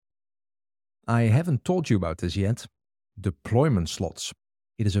I haven't told you about this yet. Deployment slots.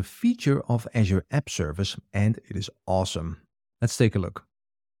 It is a feature of Azure App Service and it is awesome. Let's take a look.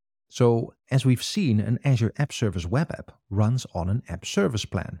 So, as we've seen, an Azure App Service web app runs on an app service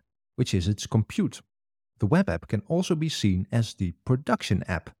plan, which is its compute. The web app can also be seen as the production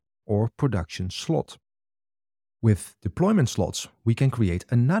app or production slot. With deployment slots, we can create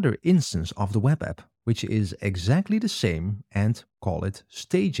another instance of the web app, which is exactly the same and call it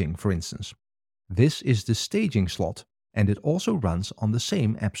staging, for instance. This is the staging slot, and it also runs on the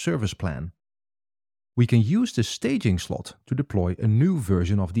same app service plan. We can use the staging slot to deploy a new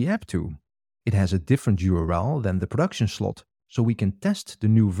version of the app to. It has a different URL than the production slot, so we can test the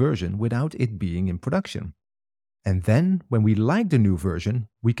new version without it being in production. And then, when we like the new version,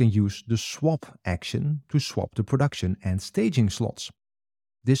 we can use the swap action to swap the production and staging slots.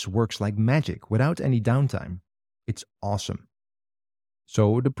 This works like magic without any downtime. It's awesome.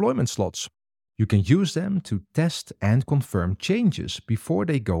 So, deployment slots. You can use them to test and confirm changes before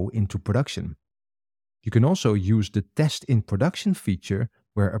they go into production. You can also use the test in production feature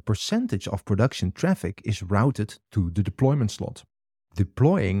where a percentage of production traffic is routed to the deployment slot.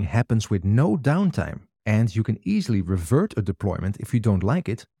 Deploying happens with no downtime, and you can easily revert a deployment if you don't like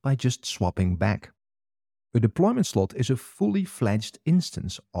it by just swapping back. A deployment slot is a fully fledged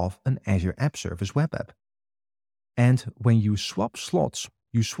instance of an Azure App Service web app. And when you swap slots,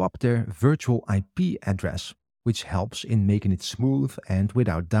 you swap their virtual IP address, which helps in making it smooth and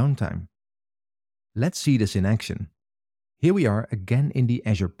without downtime. Let's see this in action. Here we are again in the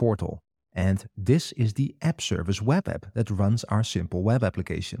Azure portal, and this is the App Service web app that runs our simple web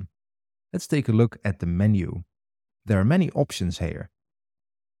application. Let's take a look at the menu. There are many options here.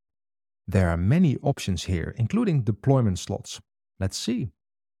 Including deployment slots. Let's see.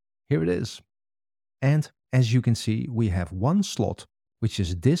 Here it is. And as you can see, we have one slot, which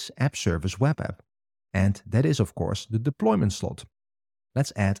is this App Service web app. And that is, of course, the deployment slot.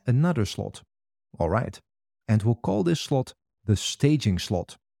 Let's add another slot. Alright, and we'll call this slot the staging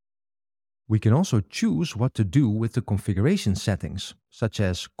slot. We can also choose what to do with the configuration settings, such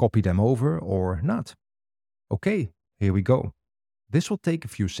as copy them over or not. Okay, here we go. This will take a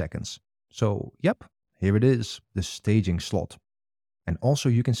few seconds. So, yep, here it is, the staging slot. And also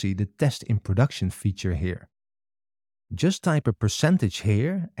you can see the test in production feature here. Just type a percentage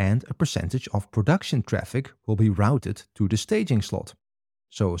here and a percentage of production traffic will be routed to the staging slot.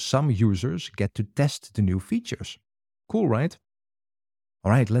 So some users get to test the new features. Cool, right?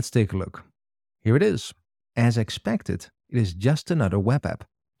 Alright, let's take a look. Here it is. As expected, it is just another web app,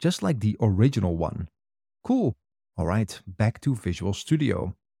 just like the original one. Cool. Alright, back to Visual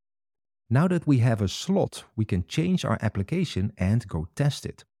Studio. Now that we have a slot, we can change our application and go test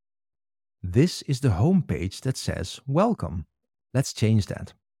it. This is the home page that says welcome. Let's change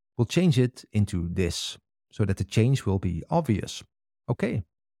that. We'll change it into this, so that the change will be obvious. Okay.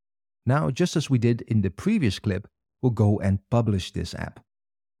 Now, just as we did in the previous clip, we'll go and publish this app.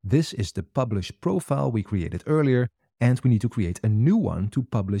 This is the publish profile we created earlier, and we need to create a new one to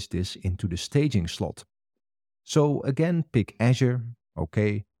publish this into the staging slot. So again, pick Azure,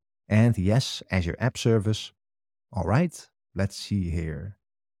 okay, and yes, Azure App Service. Alright, let's see here.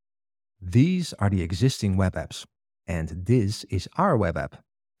 These are the existing web apps, and this is our web app.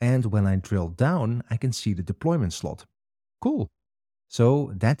 And when I drill down, I can see the deployment slot. Cool.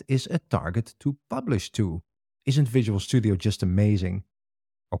 So that is a target to publish to. Isn't Visual Studio just amazing?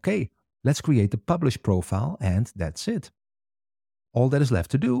 Okay, let's create the publish profile and that's it. All that is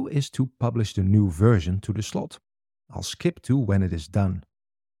left to do is to publish the new version to the slot. I'll skip to when it is done.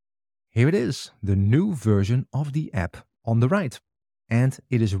 Here it is, the new version of the app on the right. And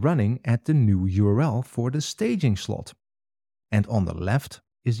it is running at the new URL for the staging slot. And on the left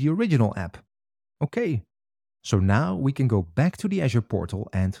is the original app. Okay. So now we can go back to the Azure portal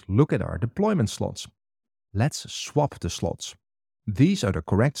and look at our deployment slots. Let's swap the slots. These are the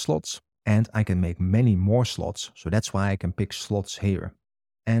correct slots, and I can make many more slots, so that's why I can pick slots here.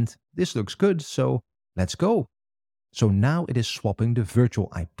 And this looks good, so let's go. So now it is swapping the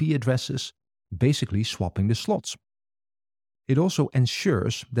virtual IP addresses, basically swapping the slots. It also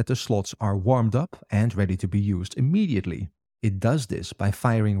ensures that the slots are warmed up and ready to be used immediately. It does this by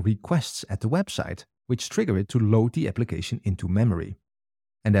firing requests at the website, which trigger it to load the application into memory.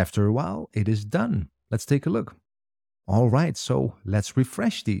 And after a while, it is done. Let's take a look. Alright, so let's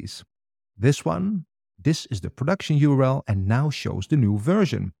refresh these. This is the production URL and now shows the new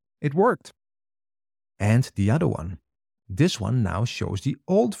version. It worked. And the other one. This one now shows the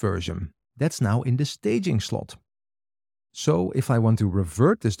old version. That's now in the staging slot. So if I want to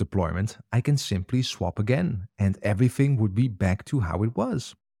revert this deployment, I can simply swap again and everything would be back to how it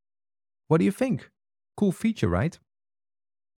was. What do you think? Cool feature, right?